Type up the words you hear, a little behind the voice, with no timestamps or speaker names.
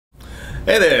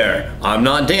Hey there, I'm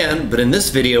not Dan, but in this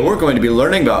video we're going to be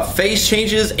learning about phase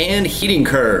changes and heating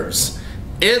curves.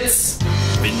 It's...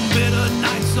 When bitter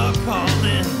nights are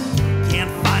calling, can't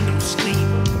find no sleep.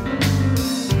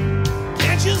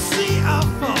 Can't you see I'm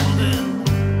falling?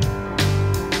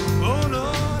 Oh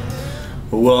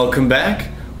no. Welcome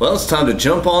back. Well, it's time to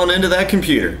jump on into that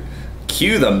computer.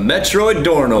 Cue the Metroid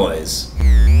door noise.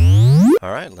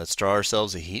 Alright, let's draw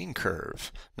ourselves a heating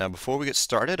curve. Now before we get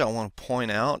started, I want to point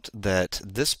out that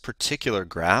this particular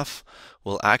graph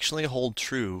will actually hold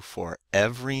true for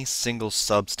every single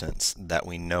substance that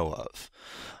we know of.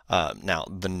 Now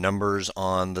the numbers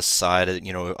on the side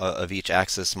of each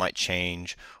axis might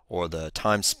change, or the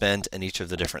time spent in each of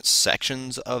the different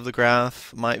sections of the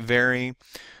graph might vary,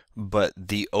 but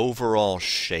the overall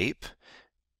shape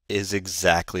is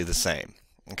exactly the same.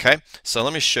 Okay, so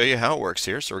let me show you how it works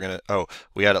here. So we're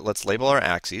gonna, let's label our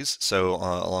axes. So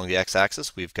along the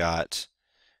x-axis, we've got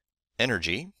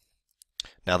energy.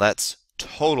 Now that's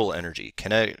total energy,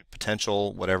 kinetic,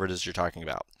 potential, whatever it is you're talking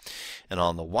about. And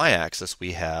on the y-axis,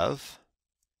 we have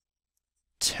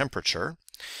temperature,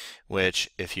 which,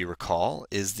 if you recall,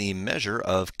 is the measure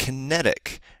of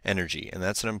kinetic energy. And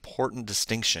that's an important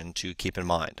distinction to keep in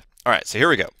mind. All right, so here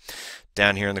we go.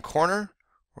 Down here in the corner,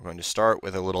 we're going to start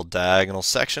with a little diagonal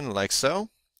section like so.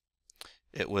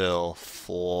 It will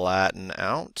flatten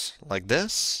out like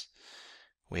this.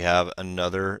 We have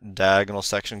another diagonal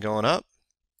section going up,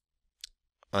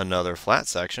 another flat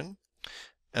section,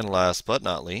 and last but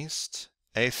not least,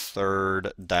 a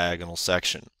third diagonal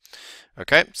section.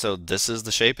 Okay, so this is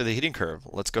the shape of the heating curve.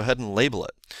 Let's go ahead and label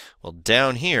it. Well,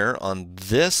 down here on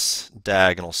this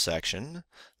diagonal section,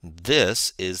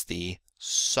 this is the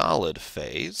solid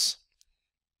phase.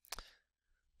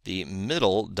 The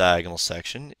middle diagonal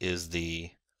section is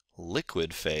the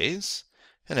liquid phase,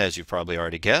 and as you've probably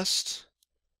already guessed,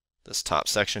 this top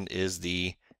section is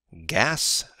the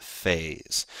gas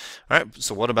phase. All right,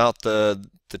 so what about the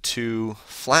two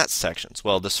flat sections?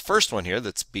 Well, this first one here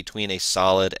that's between a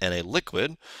solid and a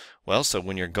liquid, well, so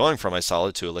when you're going from a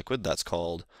solid to a liquid, that's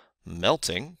called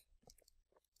melting.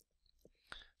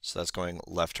 So that's going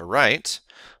left to right,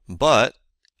 but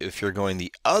if you're going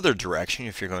the other direction,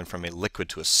 if you're going from a liquid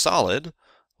to a solid,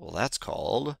 well, that's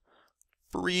called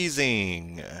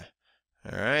freezing.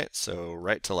 All right, so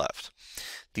right to left.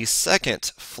 The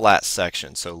second flat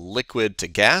section, so liquid to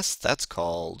gas, that's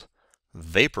called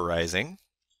vaporizing.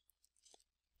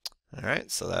 All right,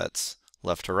 so that's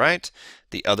left to right.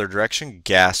 The other direction,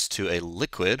 gas to a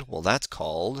liquid, well, that's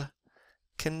called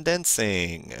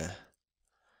condensing.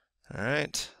 All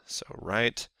right, so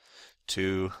right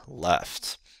to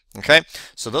left. Okay,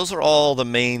 so those are all the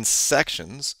main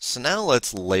sections. So now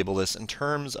let's label this in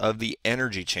terms of the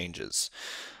energy changes.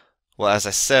 Well, as I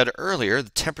said earlier,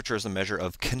 the temperature is a measure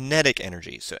of kinetic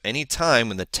energy. So any time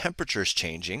when the temperature is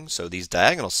changing, so these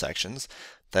diagonal sections,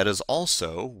 that is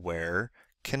also where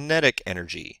kinetic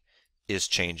energy is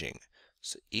changing.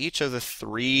 So each of the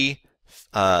three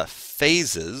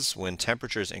phases when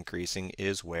temperature is increasing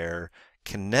is where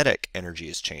kinetic energy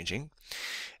is changing.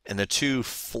 And the two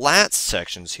flat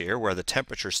sections here, where the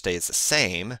temperature stays the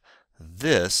same,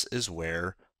 this is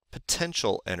where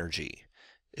potential energy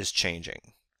is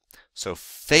changing. So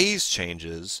phase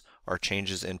changes are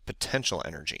changes in potential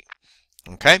energy.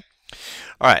 Okay?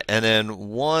 All right, and then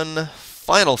one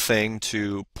final thing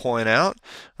to point out,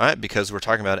 all right, because we're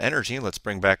talking about energy, let's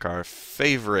bring back our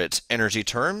favorite energy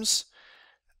terms,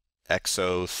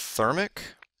 exothermic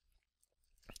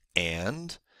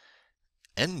and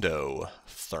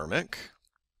endothermic.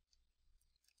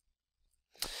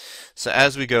 So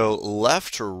as we go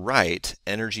left to right,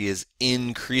 energy is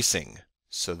increasing.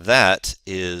 So that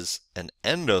is an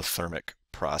endothermic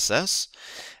process.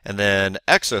 And then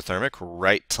exothermic,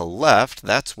 right to left,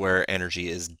 that's where energy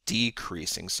is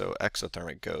decreasing. So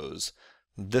exothermic goes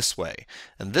this way.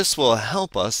 And this will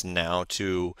help us now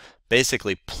to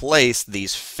basically place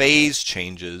these phase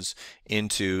changes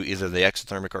into either the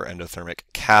exothermic or endothermic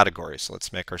category. So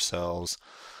let's make ourselves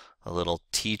a little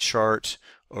T-chart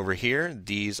over here.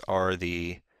 These are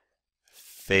the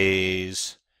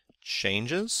phase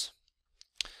changes.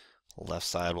 Left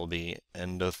side will be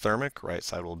endothermic, right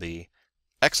side will be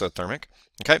exothermic.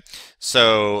 Okay,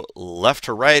 so left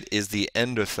to right is the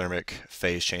endothermic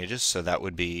phase changes, so that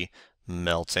would be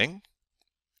melting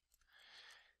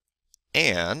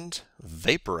and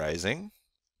vaporizing.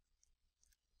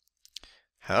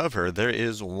 However, there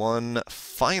is one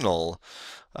final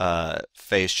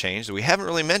phase change that we haven't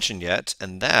really mentioned yet,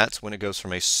 and that's when it goes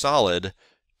from a solid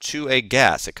to a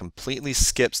gas. It completely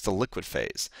skips the liquid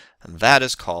phase, and that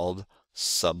is called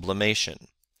sublimation.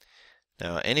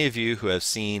 Now, any of you who have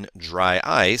seen dry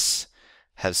ice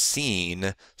have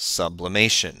seen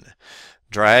sublimation.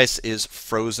 Dry ice is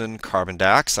frozen carbon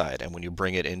dioxide, and when you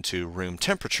bring it into room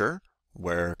temperature,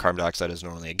 where carbon dioxide is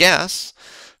normally a gas,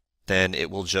 then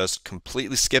it will just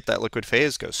completely skip that liquid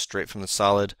phase, go straight from the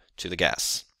solid to the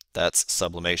gas. That's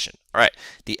sublimation. All right,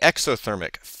 the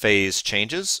exothermic phase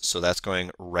changes, so that's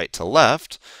going right to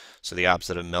left. So the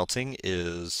opposite of melting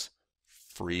is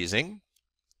freezing.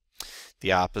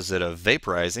 The opposite of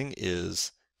vaporizing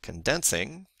is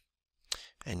condensing.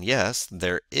 And yes,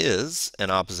 there is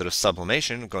an opposite of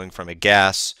sublimation, going from a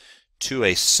gas to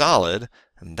a solid,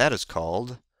 and that is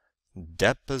called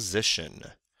deposition.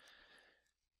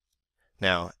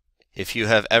 Now, if you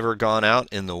have ever gone out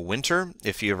in the winter,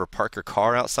 if you ever park your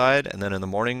car outside and then in the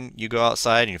morning you go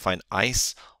outside and you find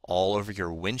ice all over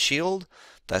your windshield,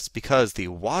 that's because the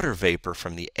water vapor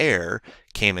from the air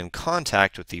came in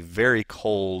contact with the very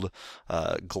cold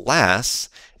glass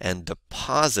and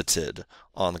deposited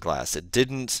on the glass. It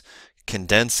didn't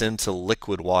condense into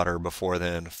liquid water before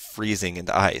then freezing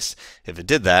into ice. If it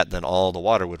did that, then all the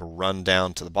water would run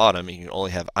down to the bottom and you'd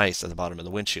only have ice at the bottom of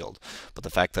the windshield. But the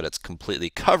fact that it's completely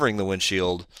covering the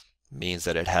windshield means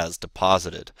that it has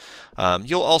deposited.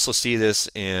 You'll also see this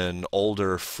in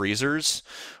older freezers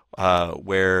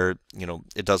where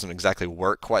it doesn't exactly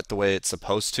work quite the way it's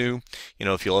supposed to.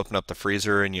 If you open up the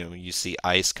freezer and you see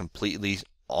ice completely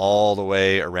all the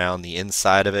way around the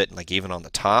inside of it, like even on the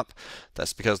top,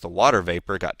 that's because the water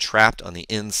vapor got trapped on the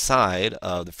inside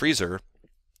of the freezer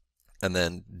and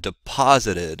then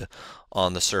deposited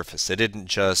on the surface. It didn't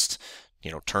just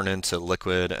turn into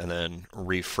liquid and then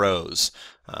refroze.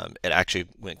 It actually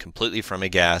went completely from a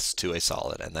gas to a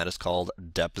solid, and that is called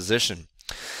deposition.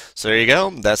 So there you go.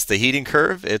 That's the heating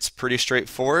curve. It's pretty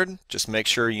straightforward. Just make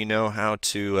sure you know how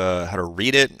to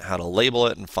read it, how to label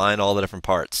it, and find all the different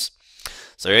parts.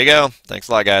 So there you go. Thanks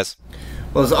a lot, guys.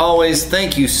 Well, as always,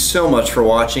 thank you so much for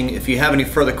watching. If you have any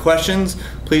further questions,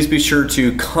 please be sure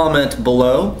to comment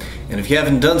below. And if you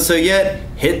haven't done so yet,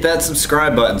 hit that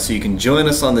subscribe button so you can join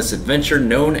us on this adventure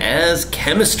known as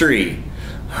chemistry.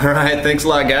 All right, thanks a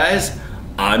lot, guys.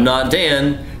 I'm not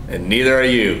Dan, and neither are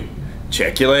you.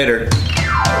 Check you later.